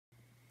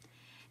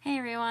Hey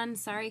everyone,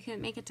 sorry I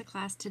couldn't make it to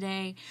class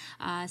today.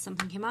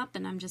 Something came up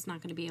and I'm just not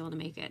going to be able to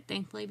make it.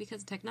 Thankfully,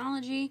 because of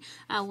technology,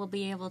 we'll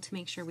be able to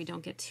make sure we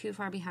don't get too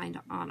far behind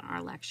on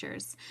our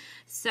lectures.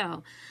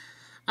 So,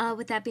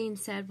 with that being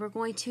said, we're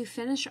going to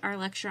finish our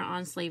lecture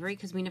on slavery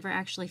because we never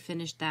actually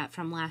finished that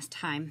from last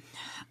time.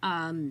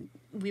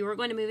 We were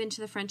going to move into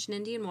the French and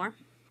Indian War.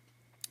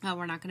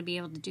 We're not going to be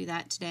able to do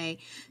that today.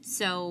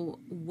 So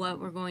what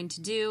we're going to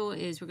do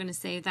is we're going to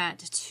save that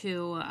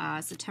to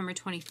September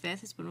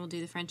 25th is when we'll do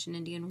the French and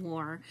Indian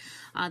War.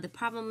 The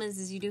problem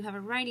is you do have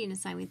a writing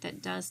assignment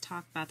that does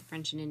talk about the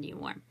French and Indian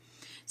War.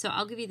 So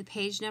I'll give you the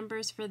page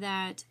numbers for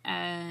that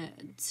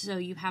so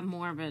you have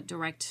more of a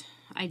direct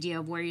idea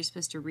of where you're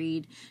supposed to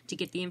read to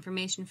get the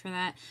information for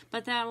that.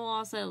 But that will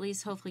also at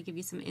least hopefully give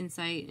you some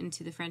insight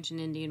into the French and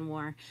Indian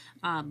War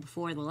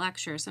before the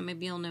lecture. So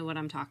maybe you'll know what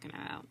I'm talking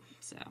about.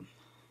 So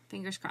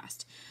fingers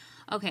crossed.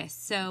 Okay,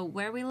 so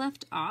where we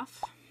left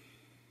off,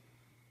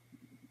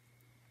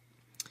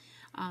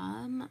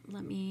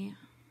 let me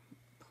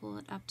pull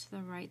it up to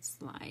the right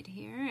slide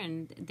here,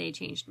 and they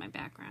changed my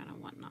background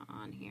and whatnot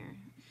on here,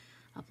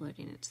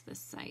 uploading it to the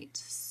site,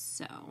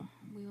 so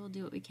we will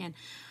do what we can.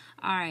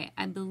 All right,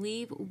 I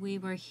believe we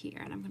were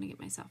here, and I'm going to get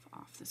myself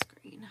off the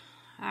screen.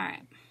 All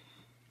right,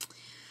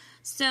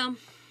 so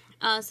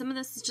some of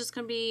this is just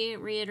going to be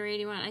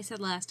reiterating what I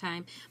said last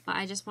time, but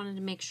I just wanted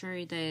to make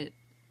sure that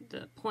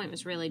the point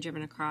was really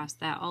driven across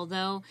that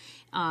although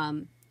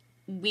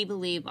we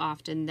believe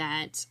often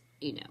that,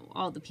 you know,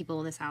 all the people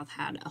in the South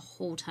had a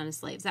whole ton of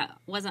slaves. That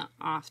wasn't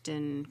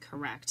often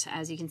correct.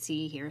 As you can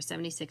see here,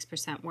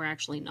 76% were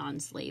actually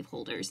non-slave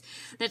holders.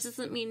 That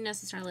doesn't mean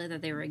necessarily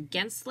that they were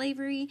against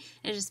slavery.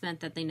 It just meant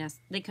that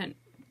they couldn't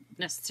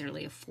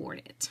necessarily afford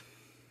it.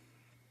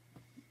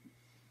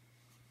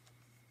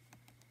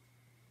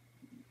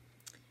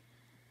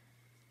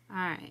 All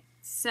right,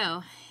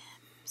 so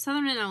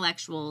Southern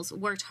intellectuals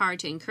worked hard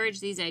to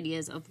encourage these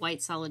ideas of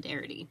white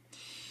solidarity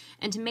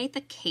and to make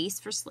the case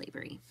for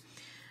slavery.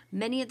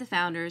 Many of the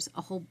founders,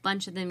 a whole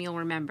bunch of them you'll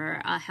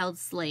remember, held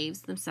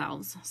slaves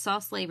themselves, saw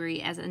slavery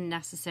as a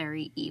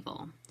necessary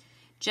evil.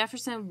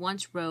 Jefferson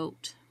once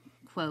wrote,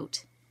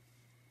 quote,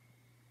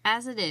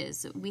 "As it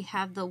is, we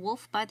have the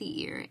wolf by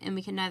the ear, and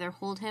we can neither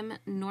hold him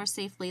nor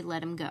safely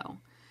let him go.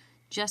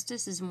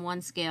 Justice is in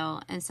one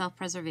scale and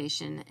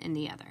self-preservation in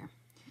the other."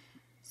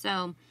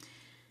 So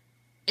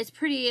it's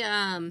pretty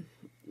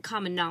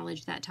common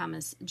knowledge that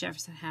Thomas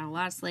Jefferson had a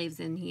lot of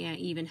slaves, and he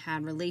even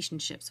had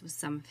relationships with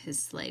some of his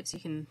slaves. You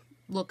can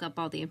look up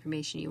all the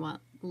information you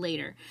want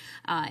later.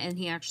 And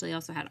he actually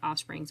also had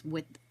offsprings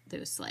with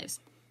those slaves.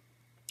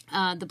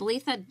 The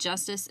belief that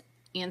justice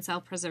and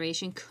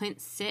self-preservation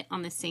couldn't sit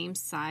on the same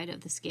side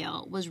of the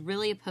scale was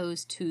really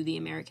opposed to the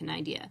American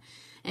idea.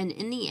 And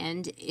in the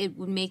end, it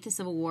would make the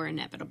Civil War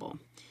inevitable.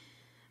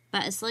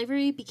 But as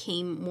slavery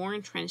became more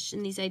entrenched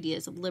in these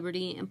ideas of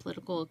liberty and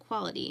political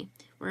equality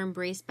were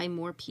embraced by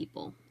more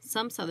people,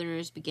 some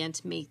Southerners began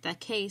to make the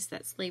case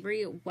that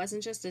slavery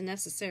wasn't just a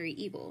necessary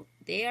evil.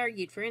 They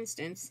argued, for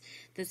instance,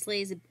 that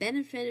slaves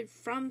benefited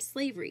from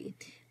slavery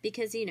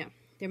because, you know,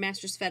 their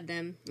masters fed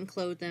them and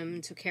clothed them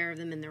and took care of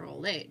them in their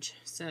old age.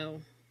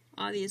 So,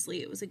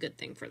 obviously, it was a good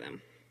thing for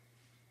them.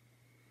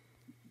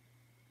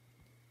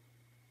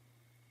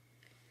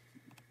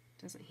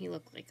 Doesn't he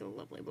look like a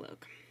lovely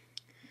bloke?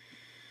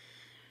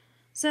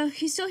 So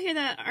you still hear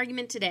that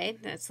argument today,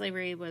 that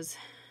slavery was,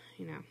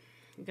 you know,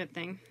 a good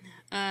thing.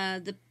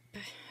 The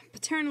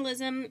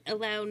paternalism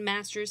allowed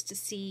masters to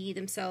see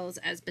themselves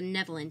as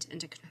benevolent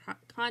and to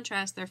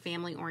contrast their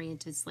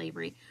family-oriented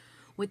slavery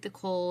with the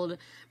cold,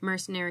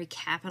 mercenary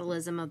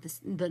capitalism of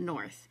the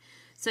North.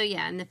 So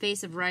yeah, in the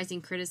face of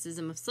rising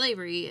criticism of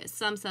slavery,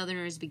 some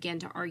Southerners began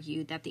to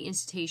argue that the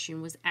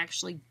institution was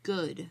actually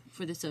good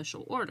for the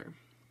social order.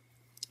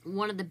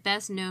 One of the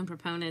best-known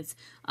proponents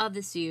of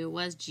this view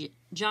was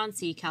John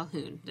C.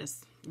 Calhoun,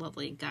 this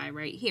lovely guy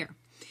right here.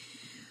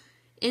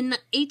 In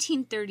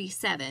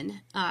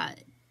 1837,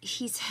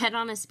 he said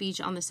on a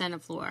speech on the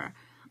Senate floor,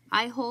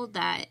 "I hold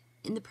that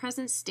in the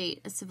present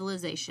state of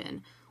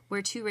civilization,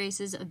 where two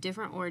races of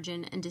different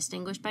origin and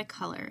distinguished by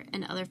color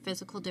and other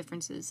physical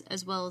differences,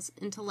 as well as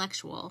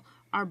intellectual,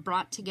 are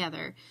brought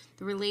together,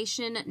 the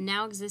relation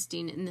now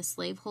existing in the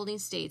slave-holding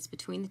states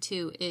between the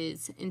two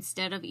is,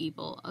 instead of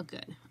evil, a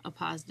good, a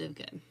positive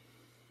good."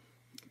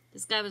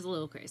 This guy was a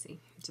little crazy,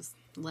 just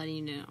letting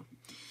you know.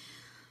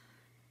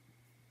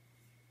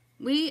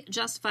 We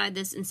justified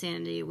this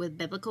insanity with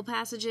biblical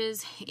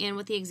passages and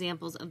with the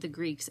examples of the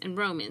Greeks and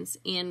Romans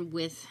and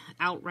with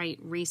outright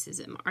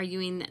racism,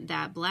 arguing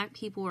that black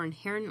people were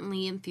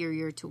inherently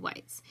inferior to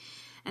whites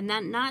and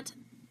that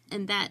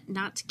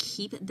not to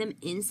keep them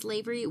in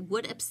slavery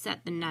would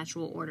upset the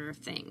natural order of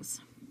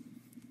things.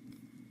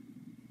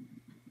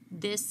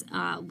 This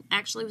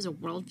actually was a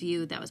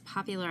worldview that was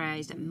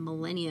popularized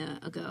millennia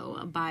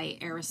ago by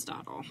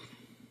Aristotle.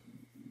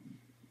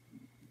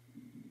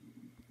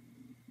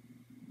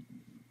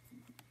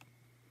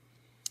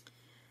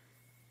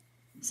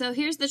 So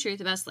here's the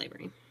truth about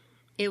slavery.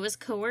 It was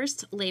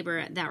coerced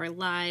labor that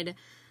relied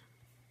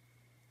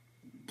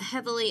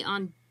heavily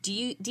on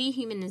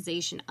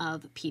dehumanization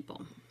of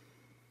people.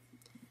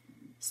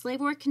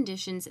 Slave work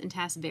conditions and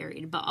tasks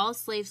varied, but all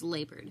slaves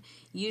labored,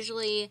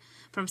 usually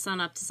from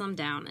sunup to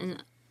sundown,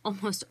 and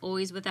almost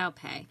always without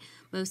pay.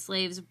 Most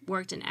slaves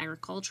worked in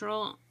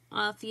agricultural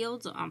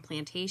fields, on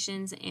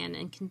plantations,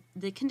 and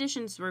the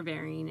conditions were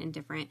varying and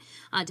different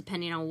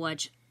depending on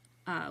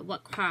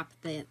what crop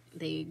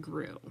they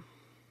grew.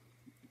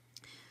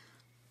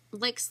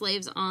 Like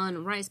slaves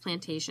on rice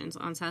plantations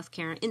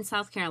in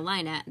South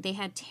Carolina, they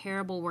had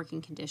terrible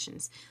working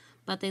conditions,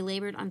 but they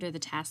labored under the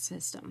task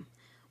system,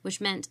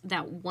 which meant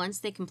that once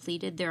they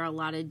completed their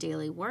allotted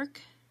daily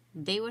work,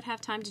 they would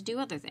have time to do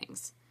other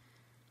things.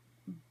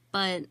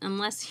 But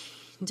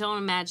don't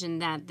imagine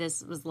that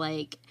this was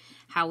like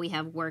how we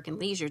have work and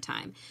leisure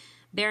time.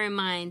 Bear in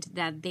mind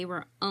that they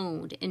were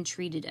owned and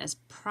treated as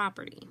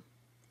property.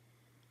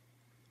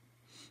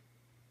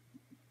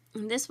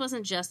 And this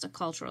wasn't just a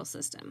cultural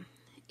system.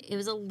 It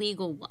was a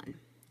legal one.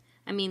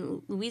 I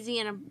mean,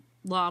 Louisiana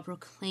law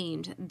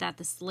proclaimed that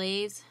the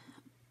slave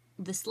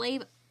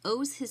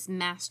owes his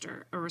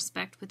master a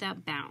respect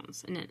without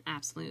bounds and an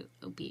absolute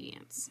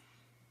obedience.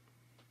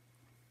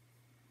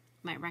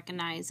 Might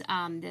recognize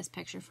this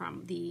picture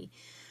from the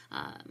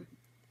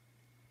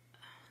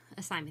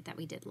assignment that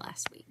we did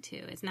last week,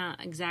 too. It's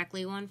not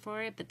exactly one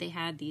for it, but they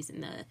had these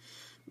in the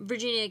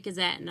Virginia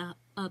Gazette and a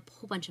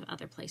whole bunch of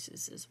other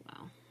places as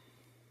well.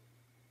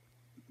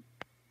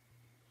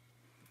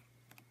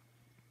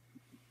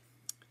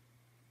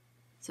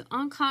 So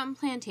on cotton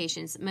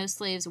plantations, most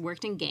slaves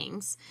worked in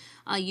gangs,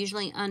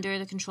 usually under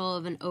the control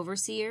of an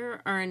overseer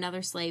or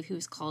another slave who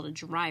was called a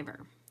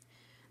driver.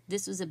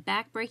 This was a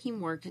back-breaking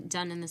work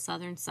done in the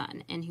southern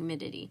sun and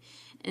humidity,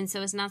 and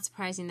so it's not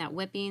surprising that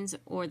whippings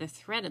or the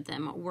threat of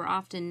them were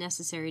often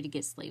necessary to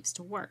get slaves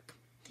to work.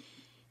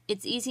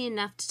 It's easy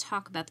enough to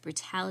talk about the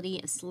brutality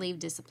of slave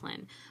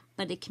discipline,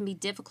 but it can be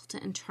difficult to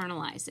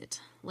internalize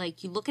it.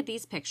 Like, you look at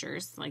these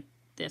pictures, like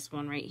this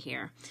one right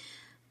here,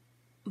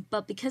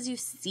 but because you've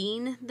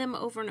seen them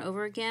over and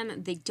over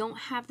again, they don't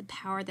have the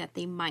power that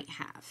they might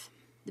have.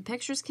 The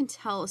pictures can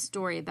tell a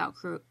story about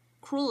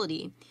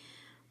cruelty,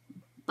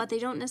 but they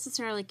don't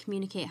necessarily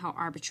communicate how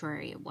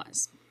arbitrary it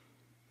was.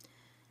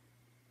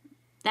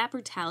 That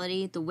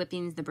brutality, the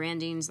whippings, the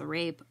brandings, the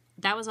rape,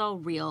 that was all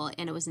real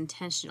and it was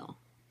intentional.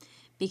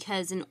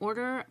 Because in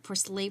order for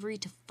slavery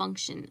to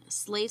function,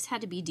 slaves had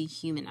to be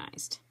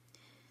dehumanized.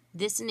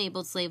 This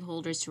enabled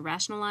slaveholders to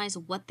rationalize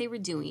what they were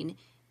doing,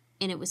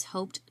 and it was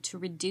hoped to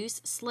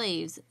reduce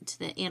slaves to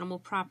the animal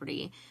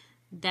property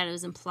that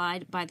was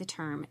implied by the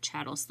term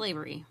chattel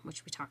slavery,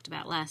 which we talked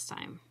about last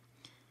time.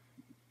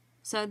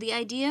 So the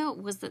idea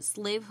was that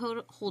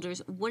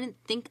slaveholders wouldn't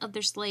think of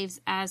their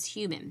slaves as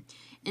human,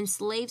 and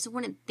slaves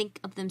wouldn't think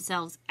of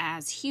themselves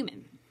as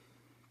human.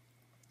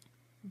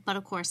 But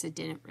of course, it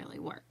didn't really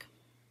work.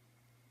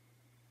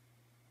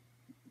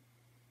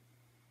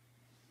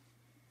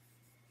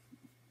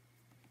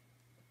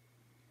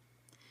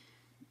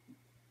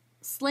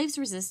 Slaves'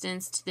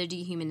 resistance to their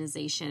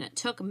dehumanization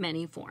took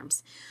many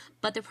forms,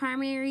 but the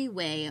primary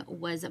way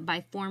was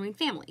by forming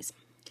families.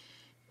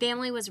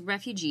 Family was a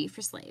refugee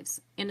for slaves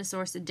and a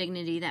source of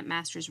dignity that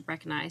masters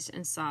recognized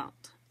and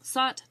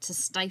sought to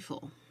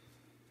stifle.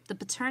 The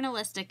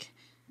paternalistic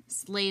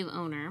slave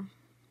owner,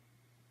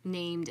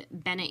 named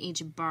Bennett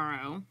H.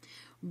 Barrow,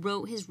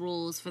 wrote his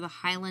rules for the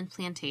Highland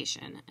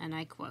Plantation, and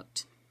I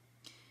quote,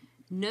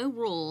 "No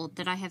rule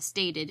that I have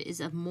stated is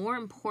of more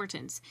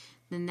importance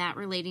than that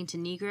relating to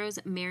Negroes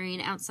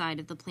marrying outside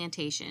of the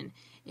plantation.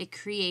 It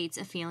creates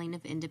a feeling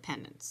of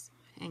independence."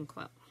 End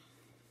quote.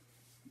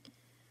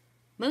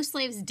 Most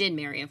slaves did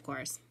marry, of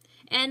course,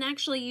 and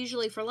actually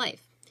usually for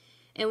life.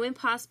 And when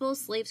possible,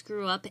 slaves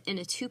grew up in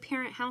a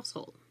two-parent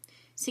household.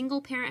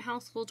 Single-parent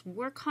households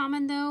were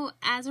common, though,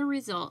 as a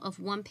result of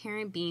one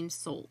parent being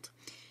sold.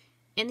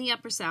 In the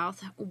Upper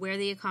South, where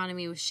the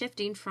economy was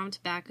shifting from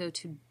tobacco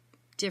to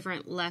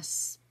different,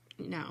 less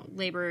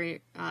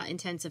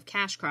labor-intensive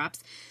cash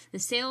crops, the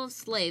sale of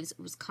slaves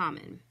was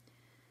common.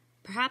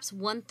 Perhaps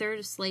 1/3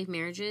 of slave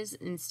marriages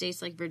in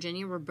states like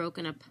Virginia were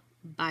broken up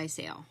by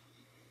sale.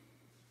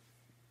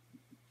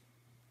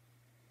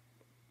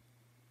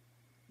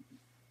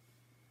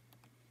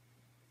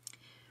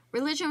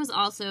 Religion was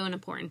also an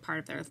important part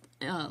of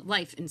their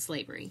life in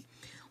slavery.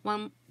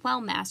 While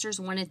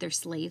masters wanted their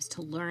slaves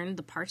to learn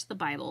the parts of the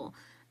Bible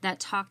that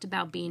talked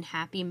about being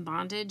happy in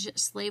bondage,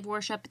 slave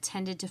worship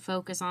tended to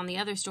focus on the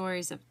other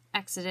stories of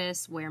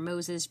Exodus, where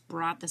Moses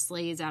brought the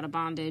slaves out of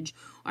bondage,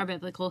 or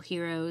biblical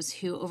heroes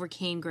who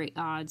overcame great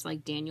odds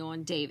like Daniel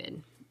and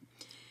David.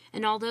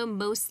 And although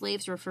most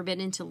slaves were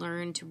forbidden to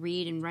learn to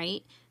read and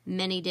write,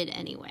 many did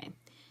anyway.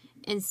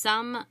 And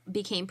some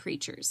became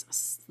preachers.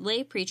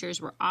 Slave preachers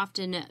were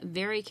often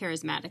very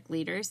charismatic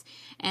leaders,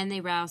 and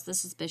they roused the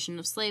suspicion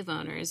of slave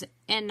owners,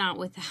 and not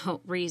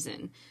without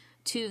reason.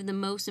 Two of the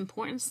most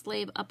important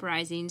slave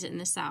uprisings in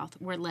the South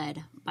were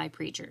led by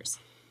preachers.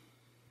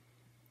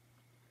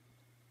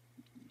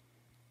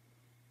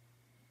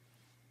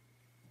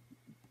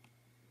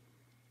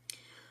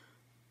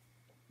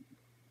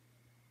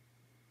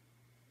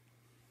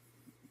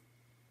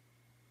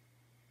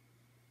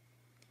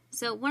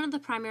 So one of the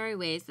primary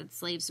ways that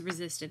slaves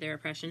resisted their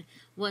oppression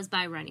was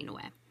by running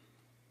away.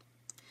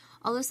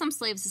 Although some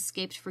slaves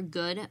escaped for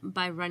good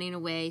by running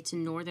away to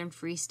northern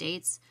free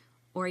states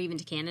or even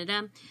to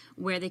Canada,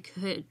 where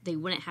they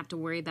wouldn't have to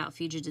worry about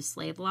fugitive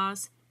slave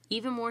laws,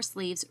 even more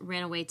slaves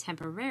ran away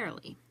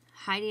temporarily,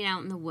 hiding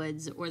out in the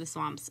woods or the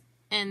swamps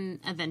and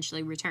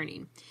eventually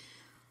returning.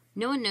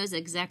 No one knows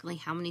exactly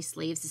how many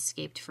slaves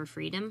escaped for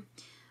freedom,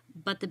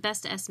 but the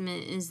best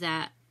estimate is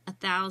that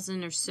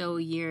 1,000 or so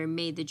a year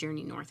made the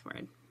journey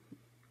northward.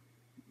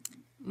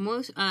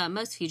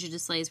 Most fugitive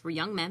slaves were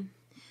young men,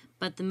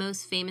 but the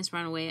most famous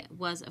runaway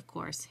was, of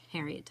course,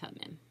 Harriet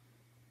Tubman.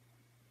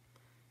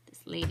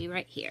 This lady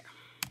right here.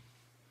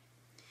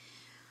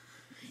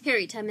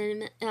 Harriet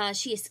Tubman,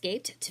 she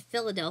escaped to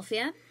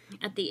Philadelphia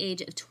at the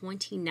age of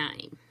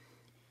 29.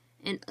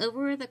 And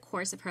over the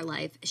course of her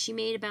life, she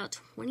made about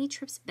 20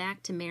 trips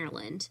back to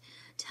Maryland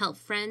to help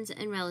friends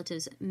and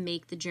relatives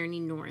make the journey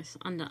north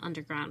on the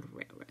Underground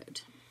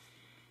Railroad.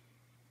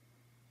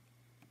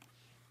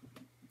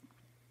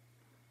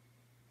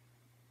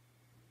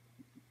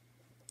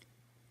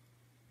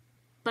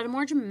 But a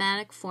more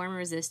dramatic form of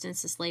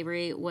resistance to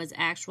slavery was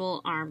actual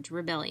armed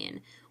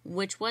rebellion,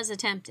 which was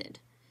attempted.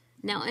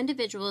 Now,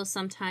 individuals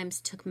sometimes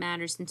took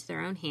matters into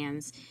their own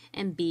hands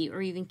and beat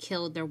or even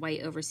killed their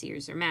white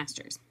overseers or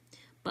masters.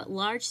 But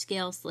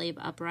large-scale slave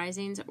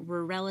uprisings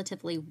were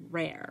relatively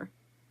rare.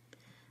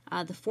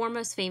 The four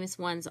most famous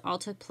ones all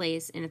took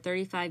place in a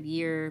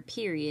 35-year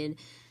period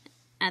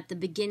at the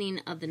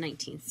beginning of the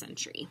 19th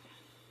century.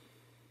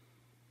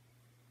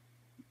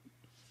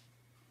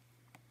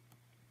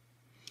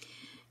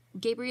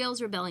 Gabriel's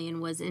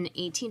Rebellion was in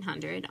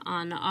 1800.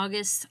 On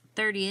August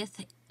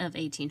 30th of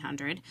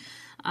 1800,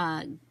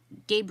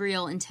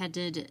 Gabriel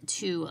intended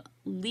to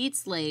lead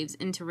slaves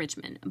into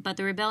Richmond, but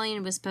the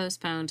rebellion was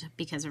postponed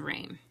because of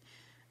rain.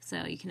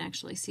 So you can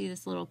actually see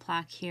this little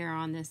plaque here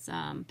on this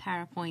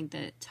PowerPoint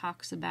that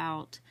talks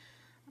about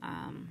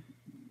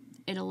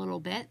it a little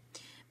bit.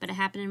 But it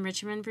happened in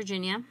Richmond,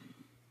 Virginia.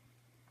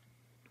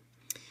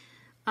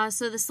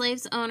 So the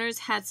slaves' owners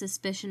had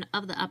suspicion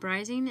of the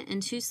uprising,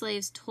 and two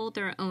slaves told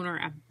their owner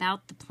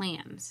about the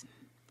plans.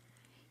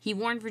 He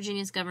warned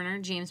Virginia's governor,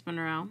 James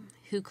Monroe,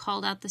 who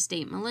called out the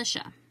state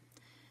militia.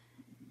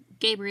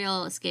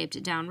 Gabriel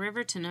escaped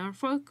downriver to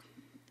Norfolk.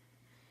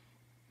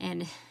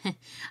 And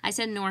I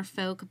said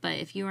Norfolk, but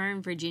if you are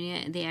in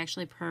Virginia, they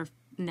actually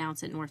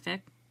pronounce it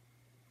Norfolk.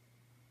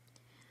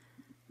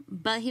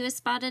 But he was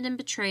spotted and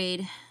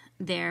betrayed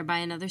there by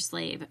another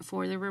slave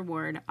for the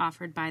reward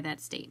offered by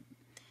that state.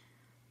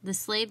 The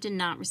slave did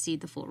not receive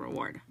the full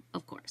reward,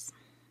 of course.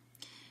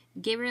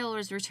 Gabriel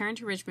was returned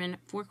to Richmond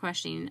for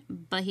questioning,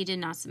 but he did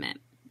not submit.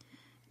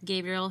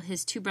 Gabriel,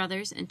 his two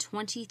brothers, and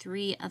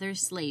 23 other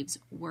slaves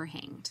were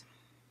hanged.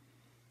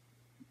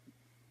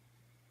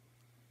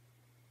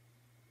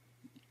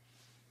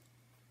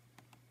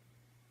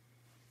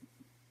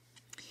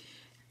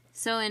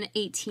 So in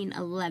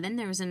 1811,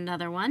 there was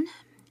another one.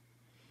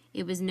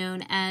 It was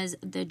known as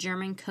the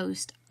German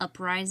Coast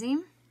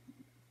Uprising.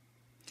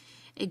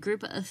 A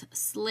group of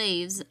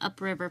slaves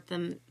upriver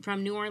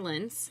from New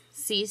Orleans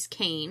seized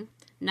cane,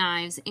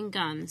 knives, and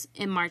guns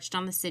and marched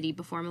on the city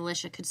before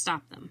militia could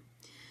stop them.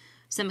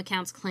 Some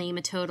accounts claim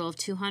a total of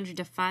 200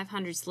 to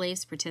 500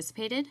 slaves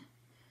participated.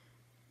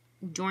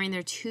 During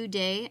their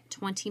 2-day,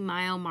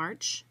 20-mile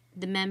march,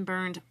 the men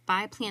burned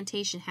 5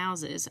 plantation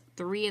houses,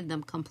 3 of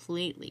them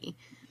completely,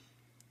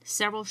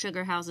 several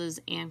sugar houses,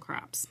 and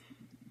crops.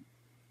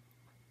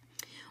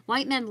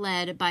 White men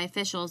led by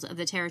officials of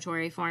the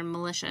territory formed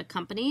militia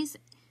companies,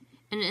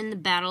 and in the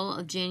Battle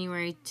of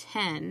January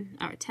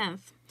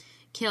 10th,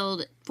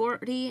 killed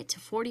 40 to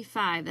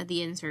 45 of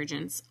the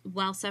insurgents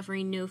while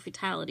suffering no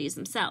fatalities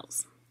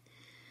themselves.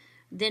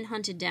 Then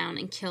hunted down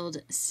and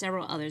killed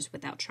several others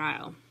without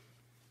trial.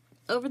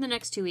 Over the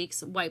next 2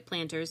 weeks, white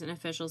planters and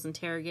officials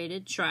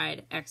interrogated,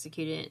 tried,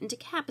 executed, and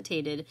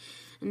decapitated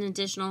an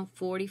additional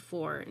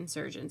 44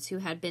 insurgents who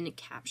had been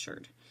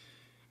captured.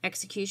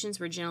 Executions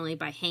were generally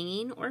by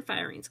hanging or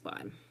firing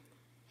squad.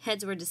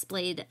 Heads were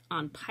displayed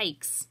on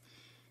pikes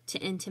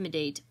to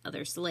intimidate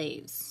other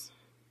slaves.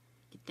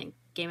 You could think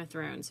Game of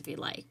Thrones if you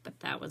like,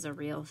 but that was a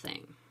real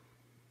thing.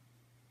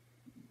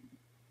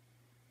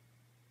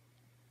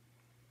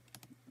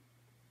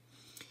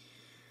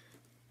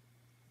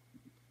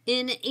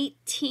 In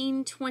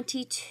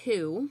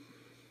 1822,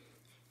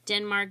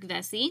 Denmark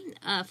Vesey,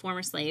 a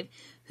former slave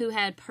who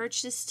had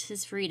purchased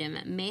his freedom,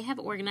 may have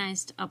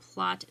organized a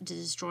plot to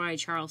destroy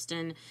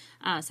Charleston,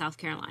 South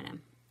Carolina.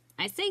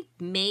 I say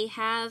may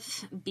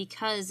have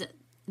because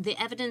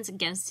the evidence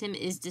against him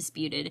is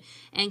disputed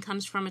and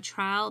comes from a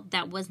trial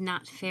that was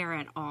not fair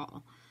at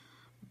all.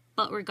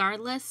 But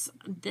regardless,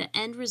 the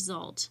end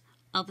result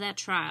of that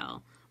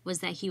trial was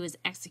that he was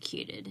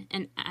executed,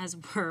 and as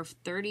were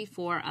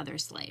 34 other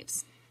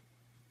slaves.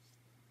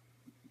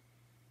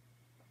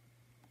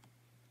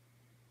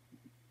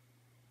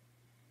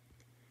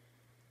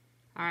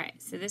 All right,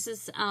 so this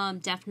is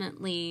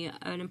definitely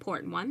an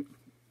important one,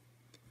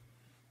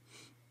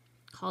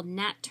 called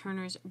Nat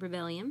Turner's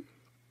Rebellion.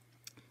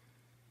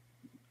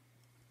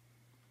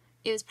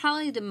 it was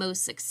probably the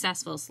most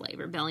successful slave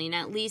rebellion,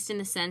 at least in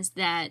the sense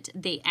that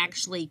they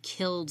actually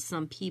killed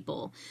some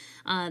people.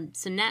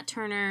 So Nat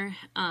Turner's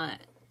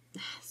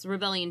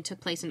rebellion took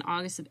place in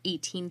August of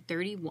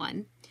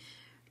 1831.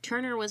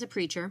 Turner was a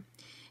preacher,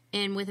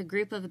 and with a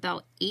group of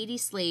about 80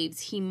 slaves,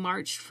 he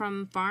marched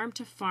from farm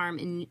to farm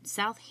in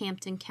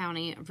Southampton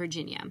County,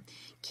 Virginia,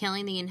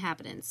 killing the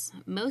inhabitants,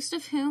 most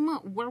of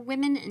whom were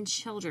women and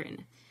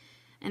children.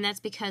 And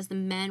that's because the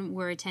men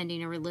were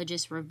attending a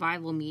religious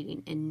revival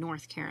meeting in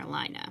North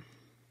Carolina.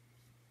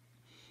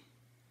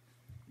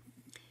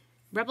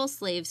 Rebel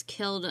slaves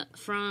killed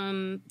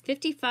from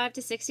 55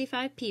 to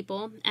 65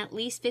 people, at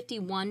least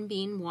 51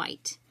 being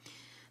white.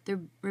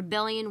 The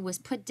rebellion was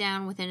put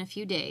down within a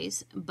few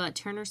days, but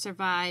Turner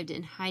survived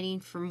in hiding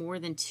for more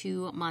than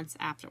 2 months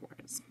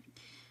afterwards.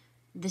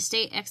 The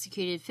state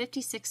executed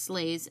 56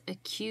 slaves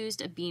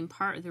accused of being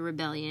part of the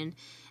rebellion,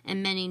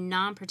 and many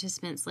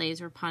non-participant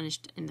slaves were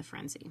punished in the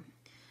frenzy.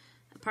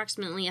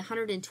 Approximately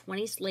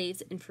 120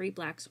 slaves and free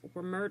blacks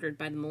were murdered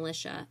by the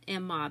militia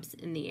and mobs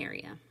in the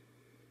area.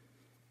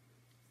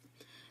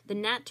 The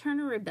Nat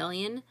Turner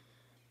Rebellion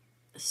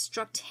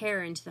struck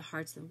terror into the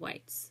hearts of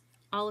whites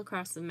all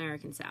across the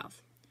American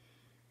South.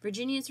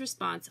 Virginia's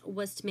response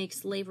was to make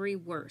slavery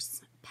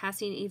worse,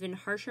 passing even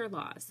harsher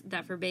laws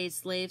that forbade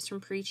slaves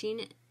from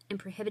preaching and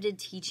prohibited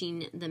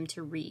teaching them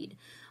to read.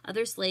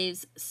 Other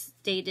slave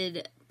states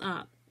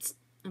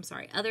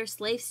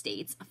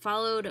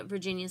followed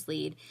Virginia's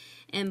lead,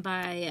 and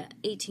by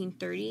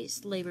 1830,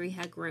 slavery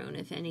had grown,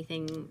 if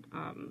anything,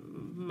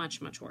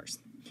 much, much worse.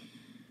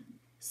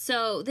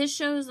 So this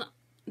shows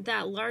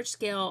that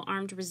large-scale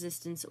armed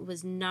resistance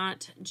was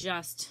not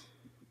just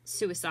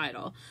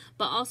suicidal,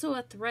 but also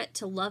a threat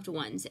to loved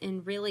ones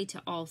and really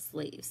to all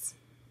slaves.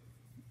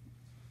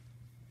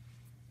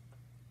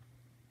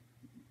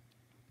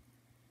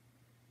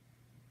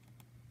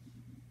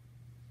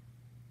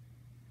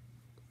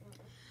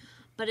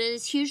 But it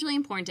is hugely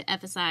important to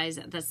emphasize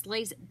that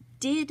slaves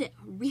did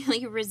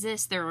really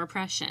resist their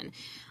oppression.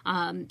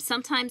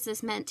 Sometimes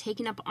this meant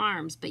taking up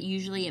arms, but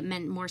usually it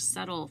meant more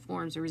subtle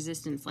forms of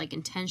resistance, like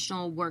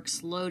intentional work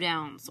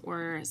slowdowns,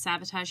 or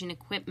sabotaging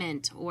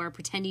equipment, or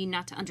pretending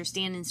not to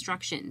understand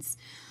instructions.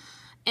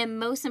 And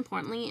most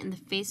importantly, in the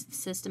face of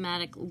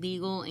systematic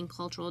legal and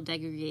cultural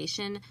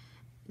degradation,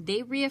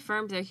 they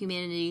reaffirmed their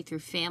humanity through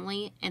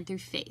family and through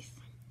faith.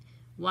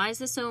 Why is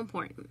this so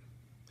important?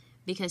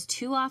 Because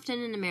too often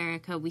in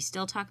America, we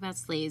still talk about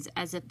slaves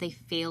as if they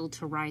failed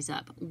to rise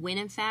up, when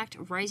in fact,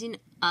 rising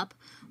up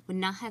would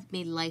not have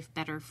made life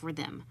better for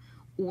them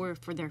or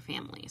for their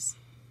families.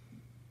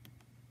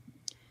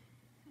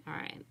 All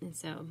right, and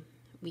so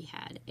we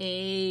had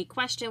a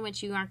question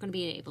which you aren't going to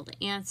be able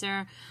to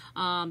answer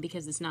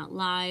because it's not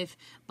live,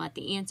 but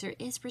the answer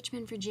is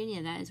Richmond,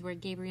 Virginia. That is where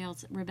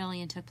Gabriel's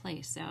rebellion took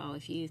place. So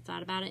if you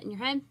thought about it in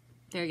your head,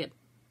 very good.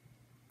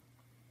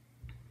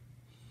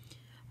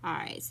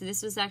 Alright, so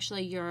this was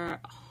actually your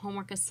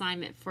homework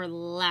assignment for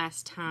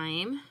last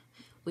time,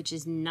 which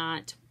is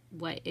not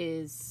what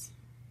is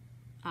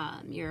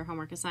your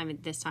homework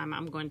assignment this time.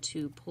 I'm going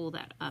to pull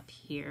that up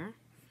here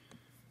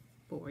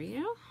for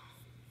you.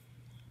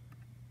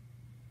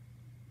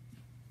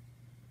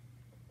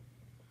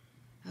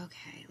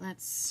 Okay,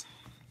 let's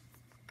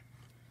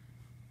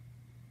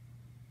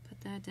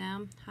put that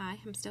down. Hi,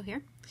 I'm still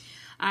here.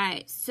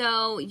 Alright,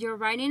 so your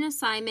writing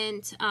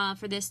assignment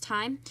for this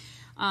time.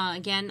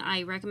 Again,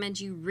 I recommend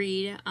you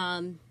read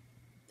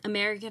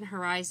American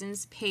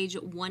Horizons, page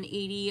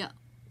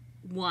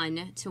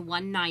 181 to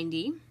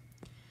 190. All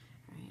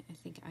right, I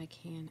think I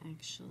can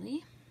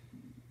actually.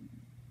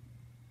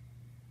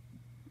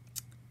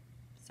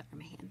 Sorry,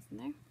 my hand's in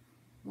there.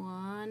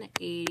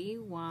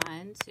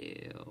 181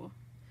 to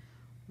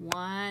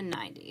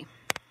 190.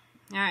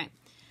 All right,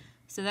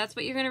 so that's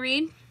what you're going to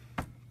read.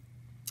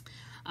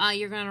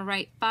 You're going to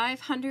write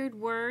 500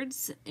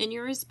 words in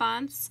your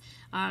response.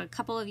 A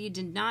couple of you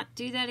did not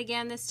do that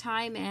again this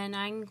time, and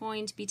I'm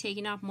going to be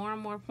taking off more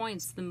and more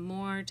points the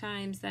more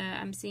times that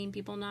I'm seeing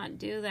people not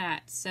do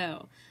that.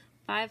 So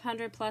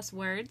 500 plus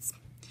words.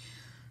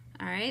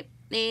 All right,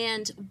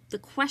 and the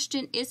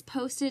question is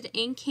posted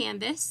in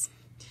Canvas,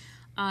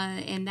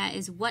 and that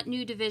is, what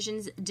new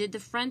divisions did the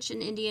French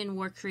and Indian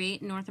War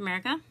create in North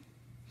America?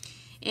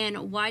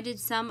 And why did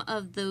some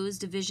of those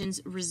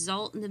divisions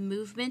result in the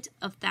movement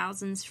of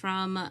thousands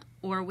from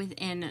or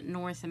within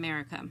North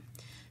America?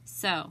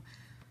 So,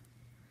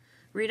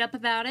 read up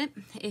about it.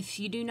 If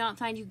you do not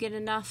find you get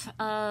enough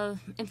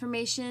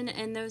information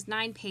in those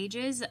 9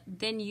 pages,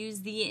 then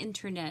use the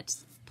internet.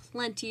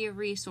 Plenty of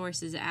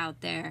resources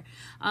out there.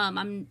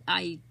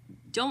 I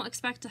don't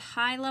expect a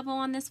high level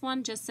on this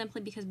one, just simply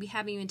because we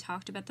haven't even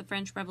talked about the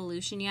French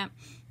Revolution yet.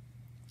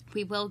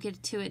 We will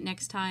get to it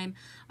next time.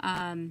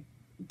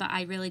 But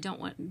I really don't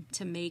want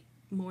to make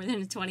more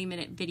than a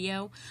 20-minute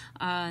video.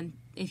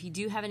 If you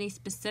do have any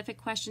specific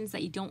questions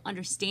that you don't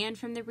understand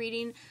from the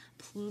reading,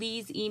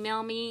 please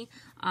email me.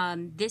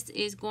 This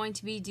is going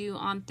to be due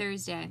on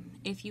Thursday.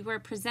 If you are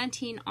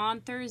presenting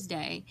on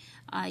Thursday,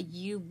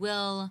 you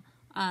will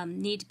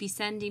need to be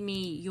sending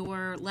me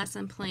your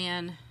lesson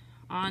plan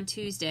on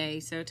Tuesday,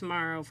 so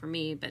tomorrow for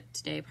me, but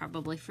today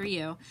probably for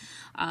you.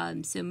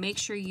 So make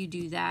sure you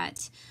do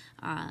that.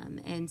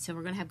 And so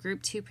we're going to have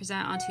Group 2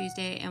 present on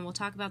Tuesday, and we'll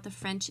talk about the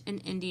French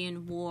and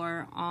Indian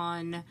War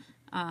on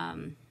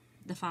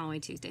the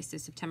following Tuesday. So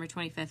September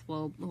 25th,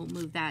 we'll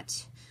move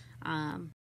that